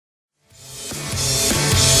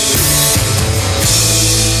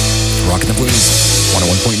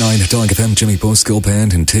101.9 DAWG FM, Jimmy Boskill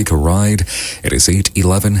Band, and Take a Ride. It is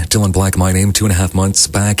 8:11. Dylan Black, my name. 2.5 months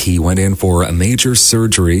back, he went in for a major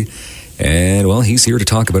surgery. And, well, he's here to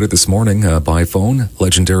talk about it this morning by phone.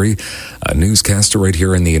 Legendary newscaster right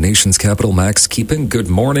here in the nation's capital, Max Keeping. Good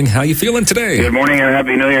morning. How you feeling today? Good morning and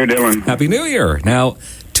Happy New Year, Dylan. Happy New Year. Now,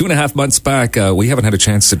 2.5 months back, we haven't had a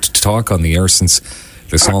chance to talk on the air since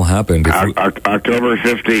this all happened. October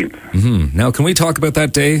 15th. Mm-hmm. Now, can we talk about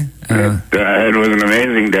that day? It was an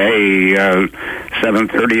amazing day.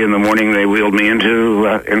 7:30 in the morning, they wheeled me into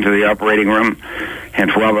the operating room,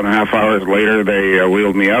 and 12 and a half hours later, they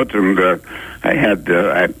wheeled me out, and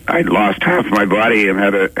I'd lost half my body and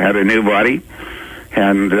had a new body.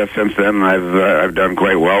 And since then, I've done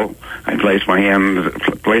quite well. I placed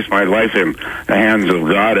my life in the hands of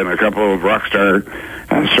God and a couple of rock star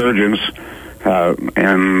surgeons,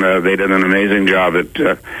 and they did an amazing job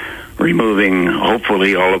at removing,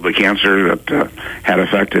 hopefully, all of the cancer that had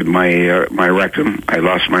affected my rectum. I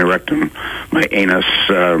lost my rectum, my anus,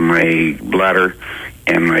 my bladder,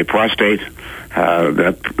 and my prostate.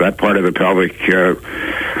 That part of the pelvic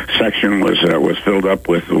section was filled up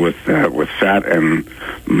with fat and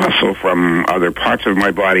muscle from other parts of my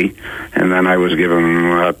body, and then I was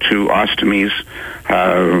given 2 ostomies,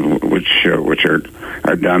 which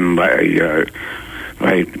are done by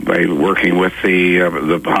working with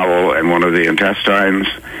the bowel and one of the intestines,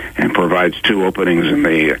 and provides 2 openings in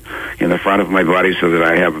the front of my body so that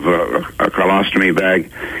I have a colostomy bag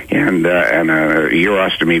and a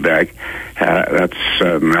urostomy bag. That's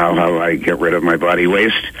now how I get rid of my body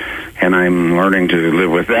waste, and I'm learning to live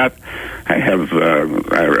with that. I have a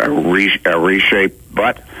reshaped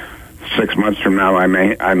butt. 6 months from now, I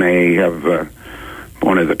may have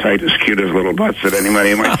one of the tightest, cutest little butts that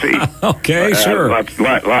anybody might see. Okay, sure. Lots of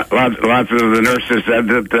the nurses said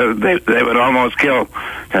that they would almost kill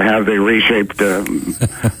to have the reshaped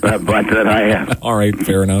butt that I have. All right,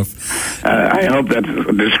 fair enough. I hope that's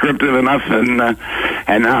descriptive enough. And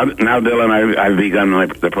now, Dylan, I've begun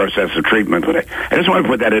the process of treatment. But I just want to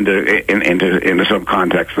put that into some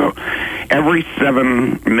context, though. Every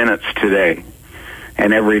 7 minutes today,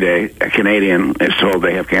 and every day, a Canadian is told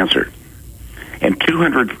they have cancer. And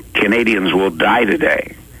 200 Canadians will die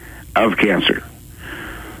today of cancer.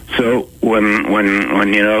 So when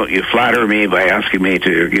you flatter me by asking me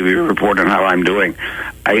to give you a report on how I'm doing,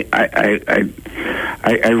 I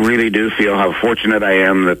really do feel how fortunate I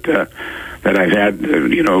am that I've had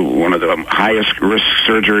one of the highest risk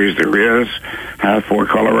surgeries there is for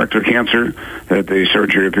colorectal cancer. That the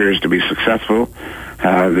surgery appears to be successful.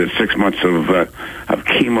 The 6 months of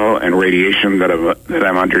chemo and radiation that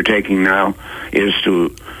I'm undertaking now is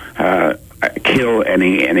to kill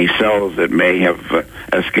any cells that may have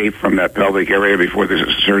escaped from that pelvic area before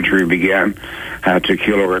the surgery began, to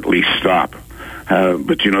kill or at least stop.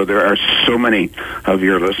 But there are so many of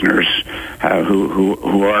your listeners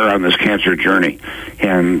who are on this cancer journey,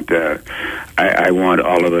 and I want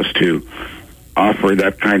all of us to offer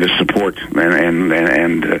that kind of support and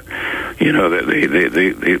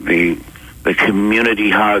the community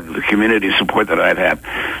hug, the community support that I've had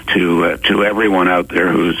to everyone out there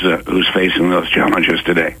who's facing those challenges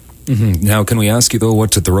today. Mm-hmm. Now, can we ask you though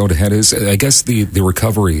what the road ahead is? I guess the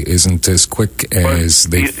recovery isn't as quick as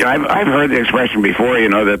I've heard the expression before.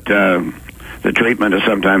 That the treatment is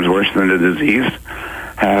sometimes worse than the disease.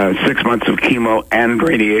 6 months of chemo and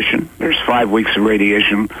radiation. There's 5 weeks of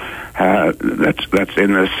radiation. That's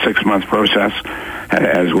in the 6-month process,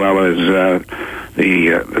 as well as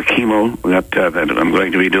the chemo that I'm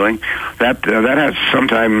going to be doing. That has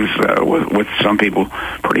sometimes with some people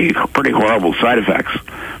pretty horrible side effects,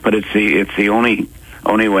 but it's the only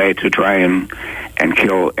way to try and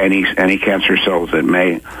kill any cancer cells that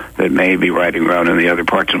may be riding around in the other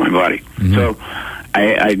parts of my body. Mm-hmm. So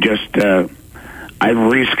I've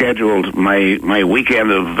rescheduled my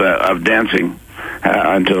weekend of dancing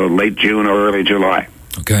until late June or early July.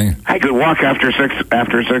 Okay. I could walk after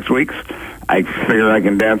 6 weeks. I figure I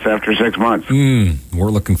can dance after 6 months.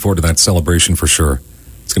 We're looking forward to that celebration for sure.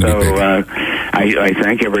 It's going to be big. I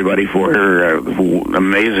thank everybody for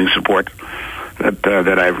amazing support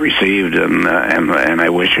that I've received, and I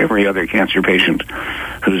wish every other cancer patient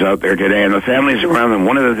who's out there today and the families around them.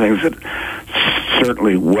 One of the things that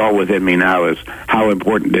certainly well within me now is how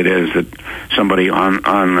important it is that somebody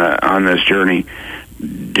on this journey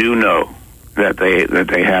do know that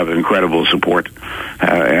they have incredible support,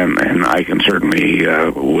 and I can certainly,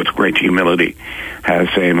 with great humility,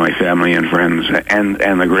 say my family and friends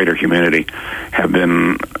and the greater community have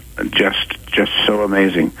been just so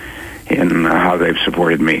amazing in how they've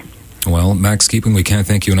supported me. Well, Max Keeping, we can't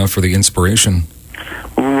thank you enough for the inspiration.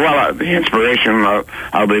 Well, the inspiration,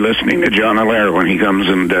 I'll be listening to John Allaire when he comes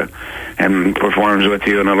and performs with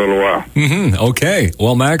you in a little while. Okay.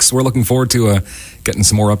 Well, Max, we're looking forward to getting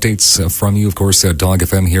some more updates from you. Of course, DAWG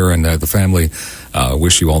FM here and the family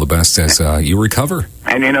wish you all the best as you recover.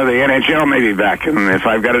 And, the NHL may be back, and if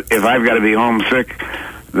I've got to be homesick,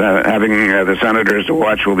 having the Senators to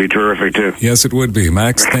watch will be terrific, too. Yes, it would be.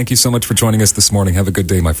 Max, thank you so much for joining us this morning. Have a good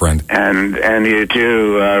day, my friend. And you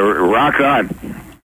too. Rock on.